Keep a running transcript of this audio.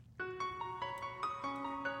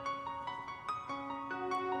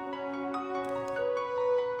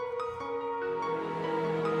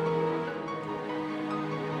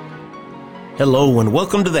Hello and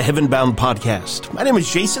welcome to the Heaven Bound Podcast. My name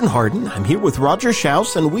is Jason Harden. I'm here with Roger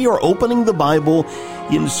Schaus, and we are opening the Bible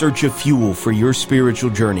in search of fuel for your spiritual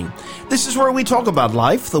journey. This is where we talk about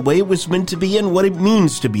life, the way it was meant to be, and what it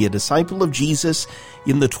means to be a disciple of Jesus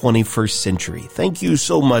in the 21st century. Thank you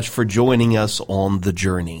so much for joining us on the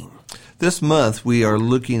journey. This month, we are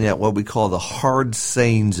looking at what we call the hard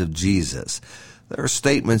sayings of Jesus. There are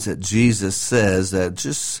statements that Jesus says that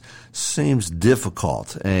just seems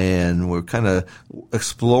difficult, and we're kind of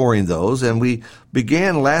exploring those. And we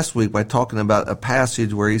began last week by talking about a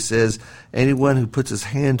passage where he says, anyone who puts his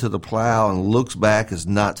hand to the plow and looks back is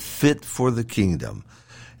not fit for the kingdom.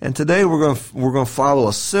 And today we're going to follow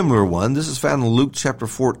a similar one. This is found in Luke chapter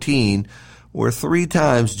 14, where 3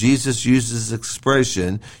 times Jesus uses this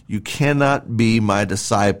expression, "You cannot be my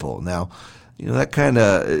disciple." Now, that kind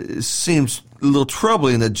of seems a little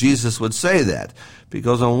troubling that Jesus would say that,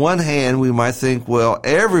 because on one hand we might think, well,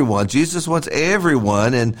 Jesus wants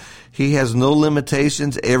everyone, and he has no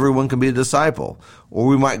limitations, everyone can be a disciple. Or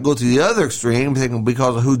we might go to the other extreme, thinking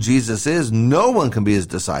because of who Jesus is, no one can be his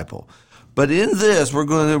disciple. But in this, we're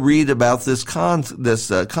going to read about this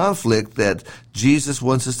conflict that Jesus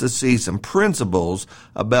wants us to see, some principles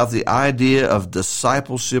about the idea of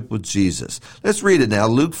discipleship with Jesus. Let's read it now.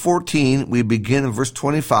 Luke 14, we begin in verse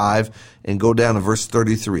 25 and go down to verse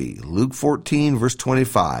 33. Luke 14, verse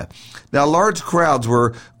 25. Now large crowds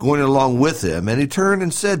were going along with him, and he turned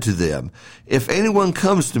and said to them, "If anyone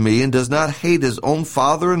comes to me and does not hate his own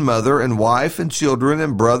father and mother and wife and children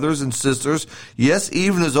and brothers and sisters, yes,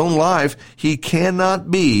 even his own life, he cannot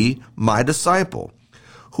be my disciple.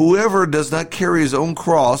 Whoever does not carry his own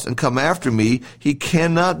cross and come after me, he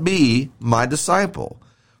cannot be my disciple.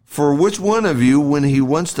 For which one of you, when he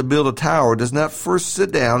wants to build a tower, does not first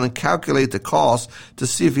sit down and calculate the cost to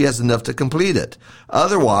see if he has enough to complete it?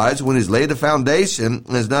 Otherwise, when he's laid a foundation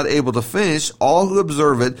and is not able to finish, all who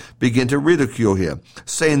observe it begin to ridicule him,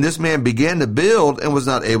 saying, 'This man began to build and was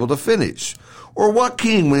not able to finish.' Or what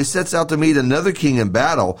king, when he sets out to meet another king in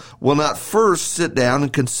battle, will not first sit down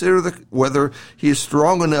and consider whether he is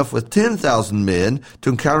strong enough with 10,000 men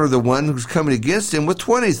to encounter the one who's coming against him with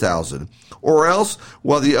 20,000? Or else,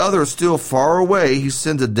 while the other is still far away, he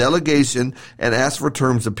sends a delegation and asks for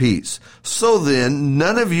terms of peace. So then,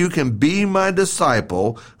 none of you can be my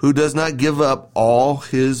disciple who does not give up all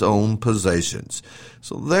his own possessions."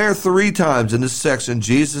 So there 3 times in this section,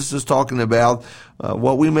 Jesus is talking about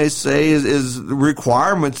what we may say is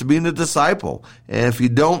requirements to being a disciple. And if you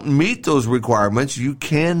don't meet those requirements, you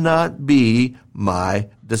cannot be my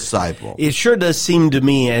disciple. It sure does seem to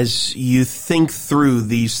me, as you think through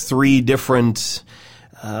these 3 different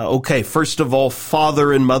first of all,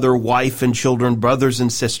 father and mother, wife and children, brothers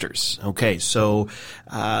and sisters. Okay, so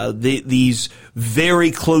these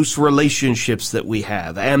very close relationships that we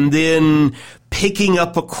have, and then picking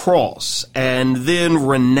up a cross, and then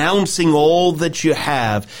renouncing all that you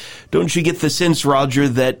have. Don't you get the sense, Roger,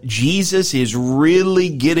 that Jesus is really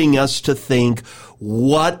getting us to think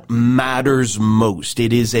what matters most?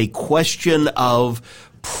 It is a question of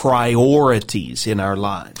priorities in our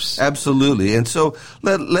lives. Absolutely. And so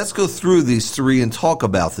let's go through these 3 and talk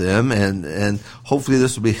about them, and hopefully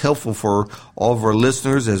this will be helpful for all of our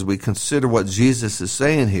listeners as we consider what Jesus is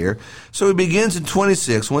saying here. So he begins in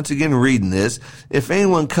 26, once again reading this. "If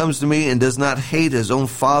anyone comes to me and does not hate his own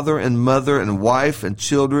father and mother and wife and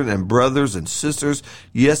children and brothers and sisters,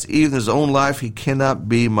 yes, even his own life, he cannot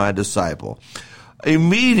be my disciple."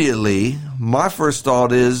 Immediately, my first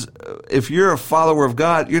thought is, if you're a follower of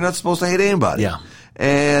God, you're not supposed to hate anybody. Yeah.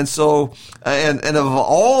 And so, and of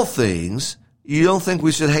all things, you don't think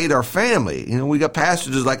we should hate our family. We got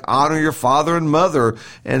passages like honor your father and mother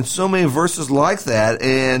and so many verses like that.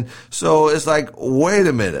 And so it's like, wait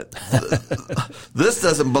a minute. This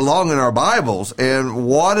doesn't belong in our Bibles. And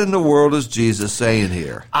what in the world is Jesus saying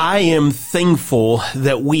here? I am thankful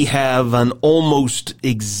that we have an almost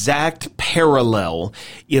exact parallel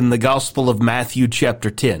in the Gospel of Matthew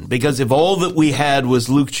chapter 10. Because if all that we had was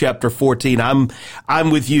Luke chapter 14, I'm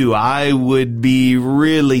with you. I would be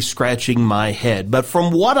really scratching my head. But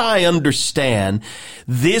from what I understand,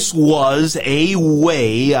 this was a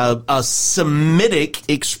way, a Semitic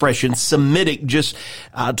expression, Semitic, just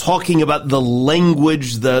talking about the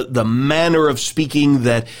language, the manner of speaking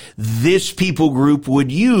that this people group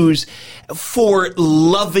would use for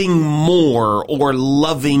loving more or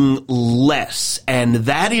loving less. And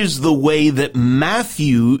that is the way that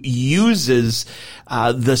Matthew uses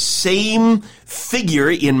the same figure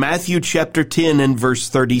in Matthew chapter 10 and verse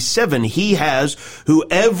 37. He has,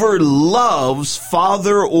 whoever loves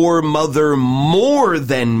father or mother more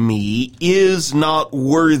than me is not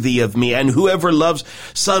worthy of me. And whoever loves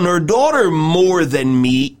son or daughter more than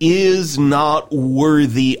me is not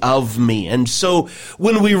worthy of me. And so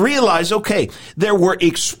when we realize, okay, there were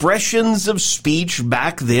expressions of speech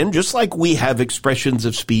back then, just like we have expressions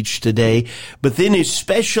of speech today, but then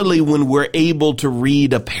especially when we're able to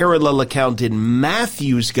read a parallel account in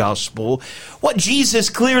Matthew's gospel, what Jesus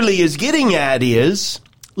clearly is getting at is,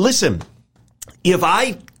 listen, if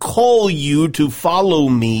I call you to follow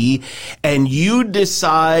me and you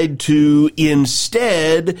decide to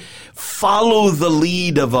instead follow the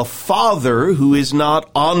lead of a father who is not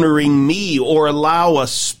honoring me, or allow a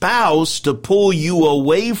spouse to pull you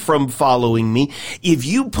away from following me, if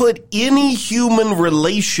you put any human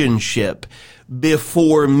relationship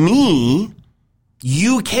before me,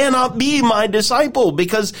 you cannot be my disciple,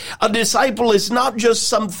 because a disciple is not just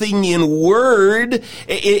something in word.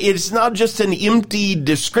 It's not just an empty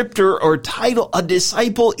descriptor or title. A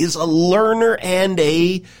disciple is a learner and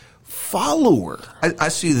a follower. I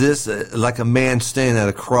see this like a man standing at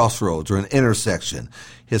a crossroads or an intersection.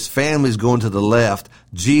 His family's going to the left.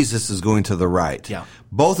 Jesus is going to the right. Yeah.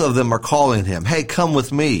 Both of them are calling him, hey, come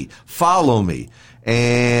with me, follow me.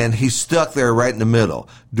 And he's stuck there right in the middle.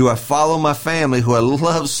 Do I follow my family who I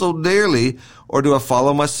love so dearly, or do I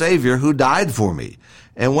follow my Savior who died for me?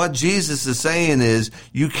 And what Jesus is saying is,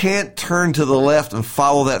 you can't turn to the left and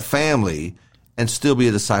follow that family and still be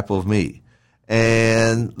a disciple of me.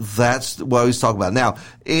 And that's what he's talking about. Now,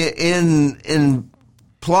 implied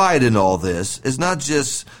in all this is not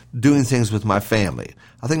just doing things with my family.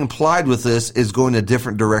 I think implied with this is going a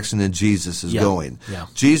different direction than Jesus is going. Yeah.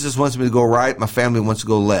 Jesus wants me to go right. My family wants to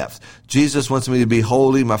go left. Jesus wants me to be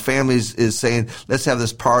holy. My family is saying, let's have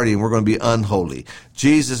this party and we're going to be unholy.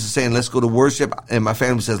 Jesus is saying, let's go to worship. And my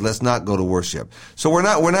family says, let's not go to worship. So we're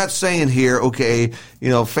not saying here, okay,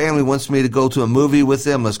 family wants me to go to a movie with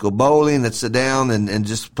them. Let's go bowling. Let's sit down and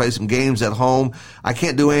just play some games at home. I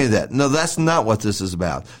can't do any of that. No, that's not what this is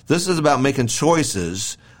about. This is about making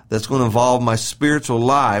choices that's going to involve my spiritual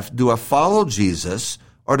life. Do I follow Jesus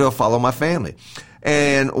or do I follow my family?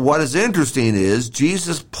 And what is interesting is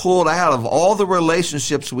Jesus pulled out of all the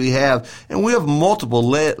relationships we have, and we have multiple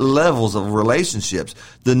levels of relationships,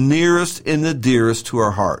 the nearest and the dearest to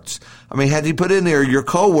our hearts. I mean, had he put in there your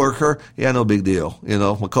coworker, yeah, no big deal.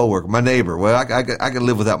 My coworker, my neighbor. Well, I can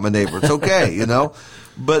live without my neighbor. It's okay,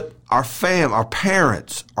 But our our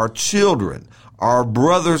parents, our children, our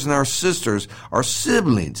brothers and our sisters, our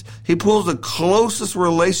siblings. He pulls the closest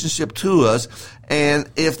relationship to us. And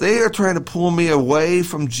if they are trying to pull me away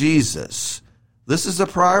from Jesus, this is a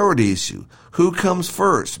priority issue. Who comes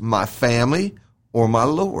first, my family or my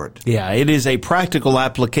Lord? Yeah, it is a practical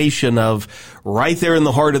application of right there in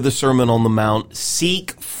the heart of the Sermon on the Mount,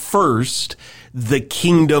 seek first the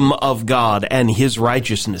kingdom of God and his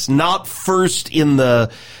righteousness, not first in the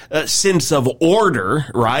sense of order,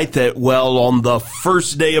 right? That, well, on the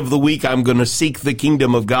first day of the week, I'm going to seek the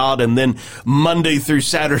kingdom of God, and then Monday through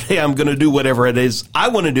Saturday, I'm going to do whatever it is I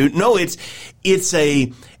want to do. No, it's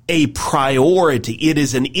a priority. It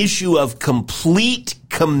is an issue of complete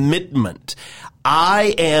commitment.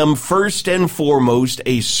 I am first and foremost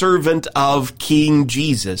a servant of King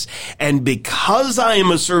Jesus. And because I am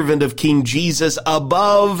a servant of King Jesus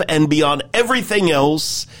above and beyond everything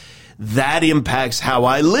else, that impacts how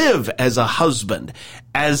I live as a husband,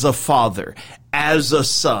 as a father, as a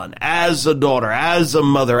son, as a daughter, as a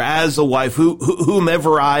mother, as a wife,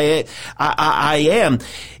 whomever I am.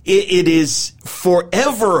 It is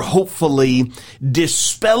forever, hopefully,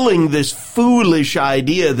 dispelling this foolish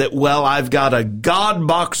idea that, well, I've got a God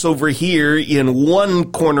box over here in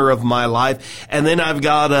one corner of my life, and then I've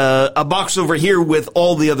got a box over here with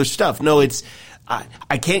all the other stuff. No,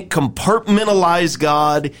 I can't compartmentalize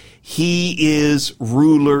God. He is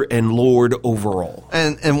ruler and Lord over all.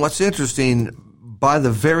 And what's interesting, by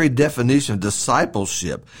the very definition of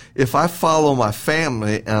discipleship, if I follow my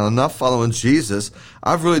family and I'm not following Jesus,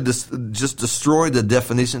 I've really just destroyed the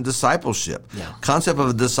definition of discipleship. Yeah. Concept of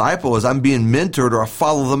a disciple is I'm being mentored, or I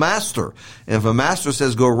follow the master. And if a master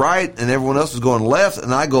says go right and everyone else is going left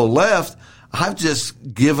and I go left, I've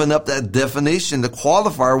just given up that definition, the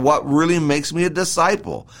qualifier, what really makes me a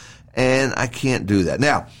disciple. And I can't do that.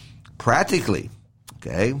 Now, practically,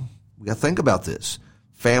 okay, we got to think about this.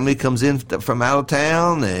 Family comes in from out of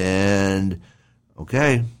town and,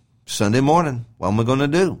 okay, Sunday morning, what am I going to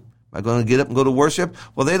do? Am I going to get up and go to worship?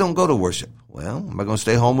 Well, they don't go to worship. Well, am I going to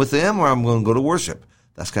stay home with them, or am I going to go to worship?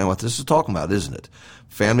 That's kind of what this is talking about, isn't it?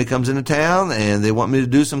 Family comes into town and they want me to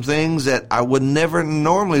do some things that I would never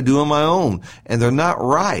normally do on my own, and they're not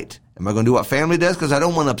right. Am I going to do what family does because I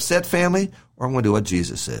don't want to upset family, or I'm going to do what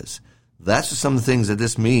Jesus says? That's just some of the things that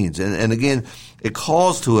this means. And again, it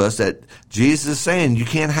calls to us that Jesus is saying you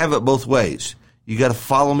can't have it both ways. You got to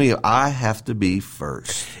follow me. I have to be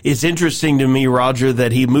first. It's interesting to me, Roger,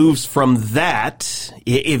 that he moves from that.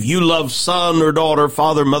 If you love son or daughter,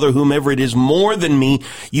 father, mother, whomever it is more than me,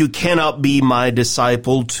 you cannot be my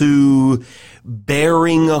disciple, to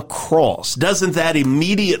bearing a cross. Doesn't that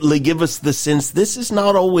immediately give us the sense this is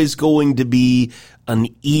not always going to be an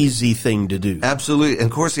easy thing to do? Absolutely. And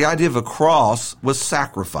of course, the idea of a cross was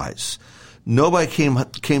sacrifice. Nobody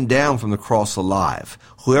came down from the cross alive.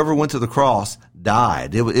 Whoever went to the cross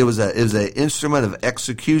died. It was an instrument of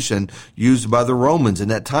execution used by the Romans in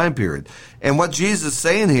that time period. And what Jesus is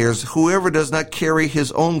saying here is whoever does not carry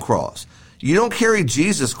his own cross. You don't carry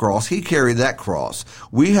Jesus' cross. He carried that cross.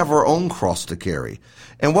 We have our own cross to carry.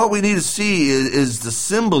 And what we need to see is the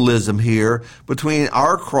symbolism here between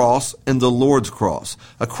our cross and the Lord's cross.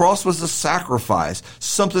 A cross was a sacrifice,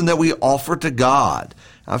 something that we offer to God.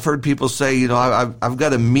 I've heard people say, I've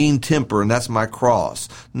got a mean temper and that's my cross.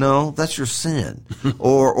 No, that's your sin.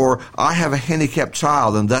 or I have a handicapped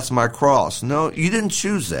child and that's my cross. No, you didn't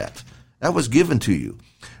choose that. That was given to you.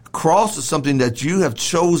 Cross is something that you have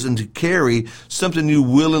chosen to carry, something you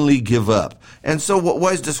willingly give up. And so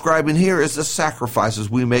what he's describing here is the sacrifices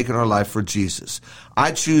we make in our life for Jesus.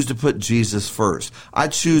 I choose to put Jesus first. I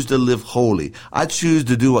choose to live holy. I choose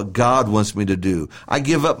to do what God wants me to do. I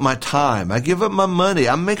give up my time. I give up my money.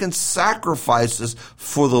 I'm making sacrifices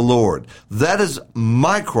for the Lord. That is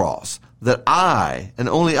my cross that I and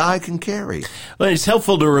only I can carry. Well, it's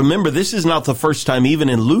helpful to remember this is not the first time, even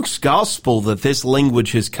in Luke's gospel, that this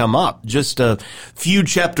language has come up. Just a few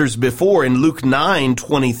chapters before, in Luke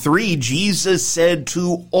 9:23, Jesus said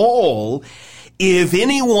to all, if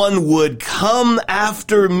anyone would come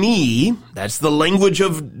after me, that's the language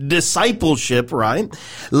of discipleship, right?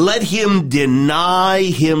 Let him deny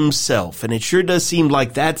himself. And it sure does seem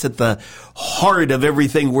like that's at the heart of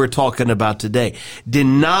everything we're talking about today.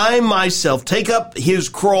 Deny myself, take up his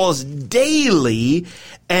cross daily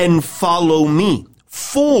and follow me.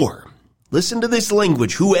 Listen to this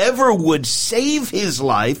language. Whoever would save his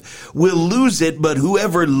life will lose it, but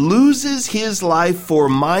whoever loses his life for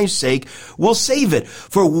my sake will save it.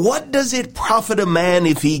 For what does it profit a man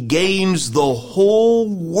if he gains the whole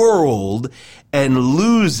world and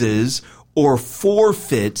loses or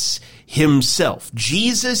forfeits himself?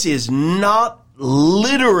 Jesus is not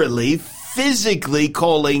literally physically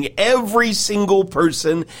calling every single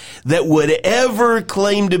person that would ever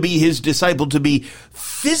claim to be his disciple to be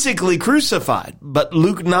physically crucified. But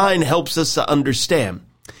Luke 9 helps us to understand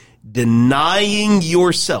denying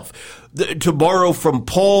yourself. To borrow from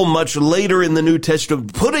Paul much later in the New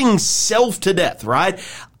Testament, putting self to death, right?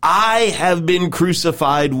 I have been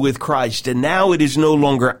crucified with Christ, and now it is no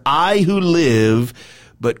longer I who live,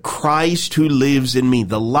 but Christ who lives in me.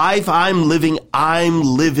 The life I'm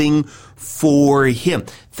living for him.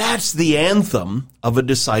 That's the anthem of a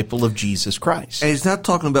disciple of Jesus Christ. And he's not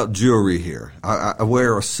talking about jewelry here. I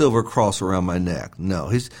wear a silver cross around my neck. No,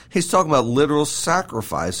 he's talking about literal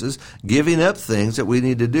sacrifices, giving up things that we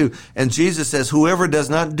need to do. And Jesus says, whoever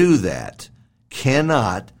does not do that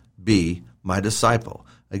cannot be my disciple.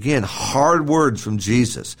 Again, hard words from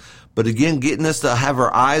Jesus. But again, getting us to have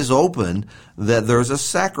our eyes open that there's a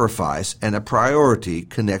sacrifice and a priority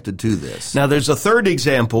connected to this. Now, there's a third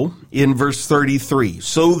example in verse 33.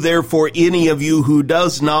 So therefore, any of you who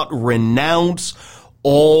does not renounce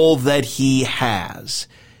all that he has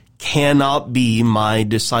cannot be my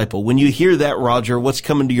disciple. When you hear that, Roger, what's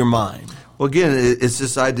coming to your mind? Well, again, it's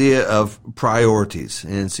this idea of priorities,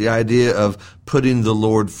 and it's the idea of putting the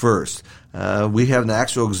Lord first. We have an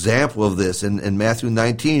actual example of this in Matthew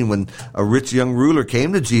 19 when a rich young ruler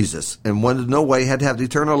came to Jesus and wanted to know why he had to have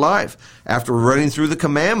eternal life. After running through the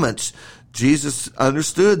commandments, Jesus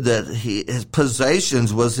understood that his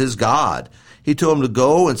possessions was his God. He told him to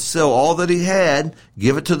go and sell all that he had,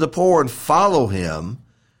 give it to the poor, and follow him.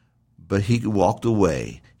 But he walked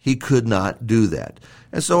away. He could not do that.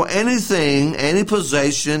 And so anything, any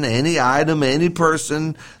possession, any item, any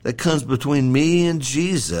person that comes between me and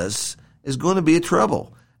Jesus is going to be a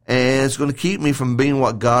trouble. And it's going to keep me from being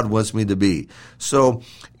what God wants me to be. So,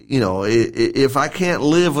 if I can't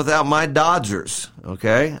live without my Dodgers,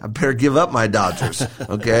 okay, I better give up my Dodgers,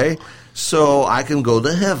 okay, so I can go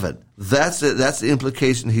to heaven. That's it. That's the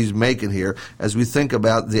implication he's making here as we think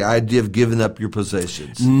about the idea of giving up your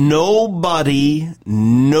possessions. Nobody,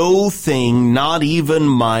 no thing, not even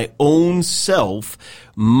my own self,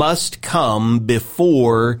 must come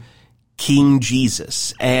before King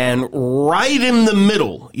Jesus. And right in the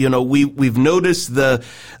middle, we've noticed the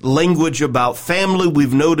language about family.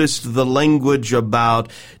 We've noticed the language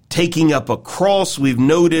about taking up a cross. We've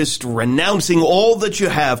noticed renouncing all that you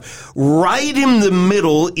have. Right in the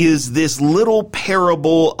middle is this little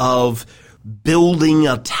parable of building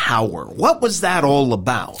a tower. What was that all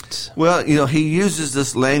about? Well, he uses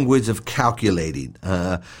this language of calculating.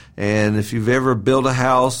 And if you've ever built a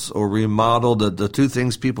house or remodeled, the two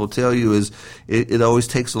things people tell you is it always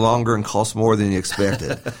takes longer and costs more than you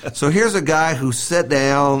expected. So here's a guy who sat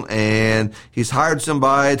down and he's hired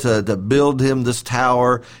somebody to build him this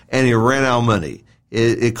tower, and he ran out of money.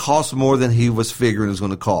 It costs more than he was figuring it was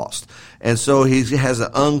going to cost. And so he has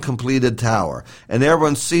an uncompleted tower. And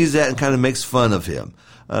everyone sees that and kind of makes fun of him.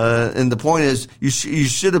 And the point is, you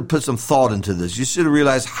should have put some thought into this. You should have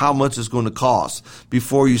realized how much it's going to cost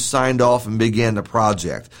before you signed off and began the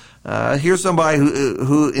project. Here's somebody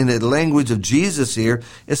who, in the language of Jesus here,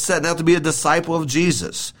 is setting out to be a disciple of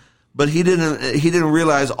Jesus. But he didn't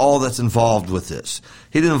realize all that's involved with this.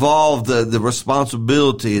 He didn't involve the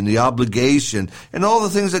responsibility and the obligation and all the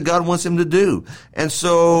things that God wants him to do. And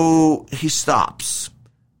so he stops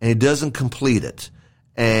and he doesn't complete it.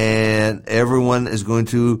 And everyone is going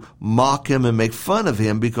to mock him and make fun of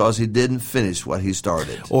him because he didn't finish what he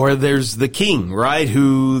started. Or there's the king, right,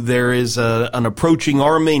 who there is an approaching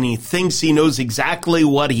army, and he thinks he knows exactly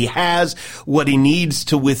what he has, what he needs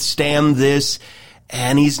to withstand this.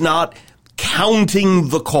 And he's not counting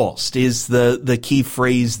the cost is the key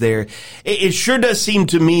phrase there. It sure does seem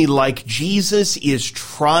to me like Jesus is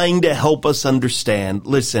trying to help us understand.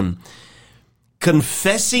 Listen,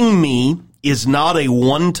 confessing me is not a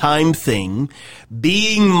one-time thing.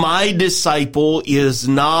 Being my disciple is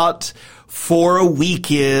not for a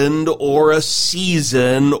weekend or a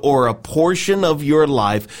season or a portion of your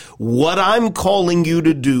life. What I'm calling you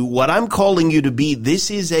to do, what I'm calling you to be, this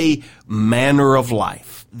is a manner of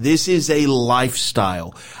life. This is a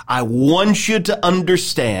lifestyle. I want you to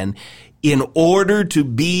understand, in order to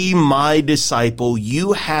be my disciple,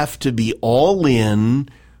 you have to be all in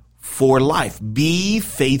for life. Be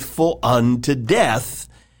faithful unto death,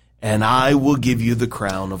 and I will give you the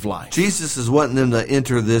crown of life. Jesus is wanting them to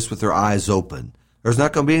enter this with their eyes open. There's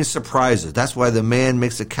not going to be any surprises. That's why the man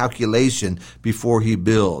makes a calculation before he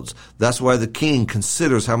builds. That's why the king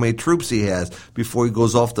considers how many troops he has before he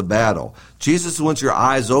goes off to battle. Jesus wants your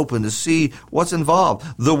eyes open to see what's involved.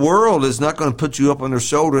 The world is not going to put you up on their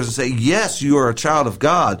shoulders and say, yes, you are a child of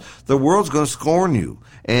God. The world's going to scorn you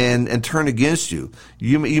and turn against you.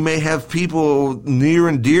 You may have people near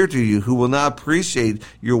and dear to you who will not appreciate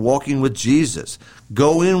your walking with Jesus.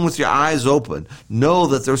 Go in with your eyes open. Know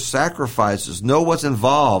that there's sacrifices. Know what's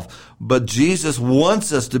involved. But Jesus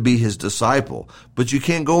wants us to be his disciple. But you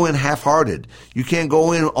can't go in half-hearted. You can't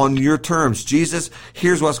go in on your terms. Jesus,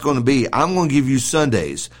 here's what's going to be. I'm going to give you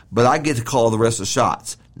Sundays, but I get to call the rest of the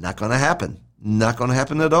shots. Not going to happen. Not going to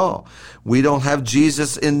happen at all. We don't have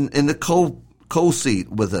Jesus in the co-seat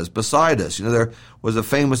with us, beside us. There was a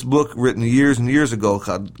famous book written years and years ago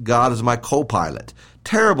called God is My Co-Pilot.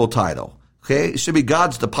 Terrible title. Okay, it should be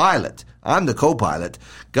God's the pilot. I'm the co-pilot.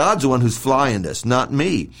 God's the one who's flying this, not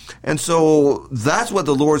me. And so that's what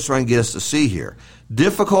the Lord's trying to get us to see here.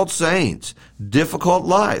 Difficult sayings, difficult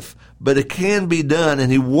life, but it can be done,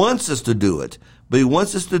 and he wants us to do it. But he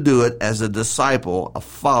wants us to do it as a disciple, a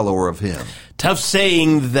follower of him. Tough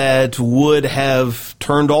saying that would have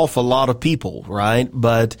turned off a lot of people, right?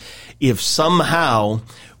 But if somehow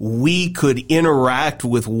we could interact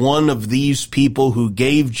with one of these people who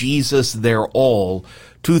gave Jesus their all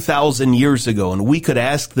 2,000 years ago, and we could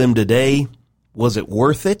ask them today, was it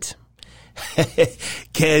worth it?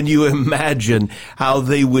 Can you imagine how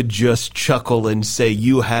they would just chuckle and say,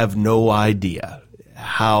 you have no idea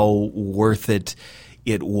how worth it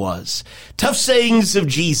was. Tough sayings of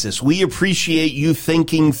Jesus. We appreciate you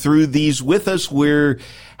thinking through these with us. We're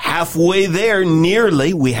halfway there,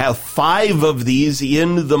 nearly. We have 5 of these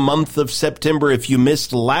in the month of September. If you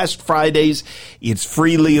missed last Friday's, it's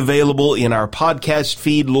freely available in our podcast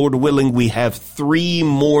feed. Lord willing, we have 3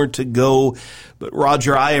 more to go. But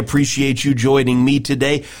Roger, I appreciate you joining me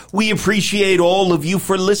today. We appreciate all of you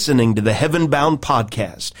for listening to the Heaven Bound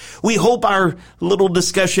podcast. We hope our little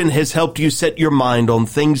discussion has helped you set your mind on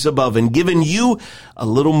things above and given you a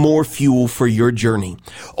little more fuel for your journey.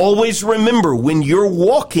 Always remember, when you're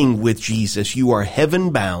walking with Jesus, you are heaven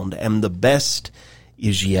bound, and the best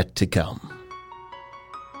is yet to come.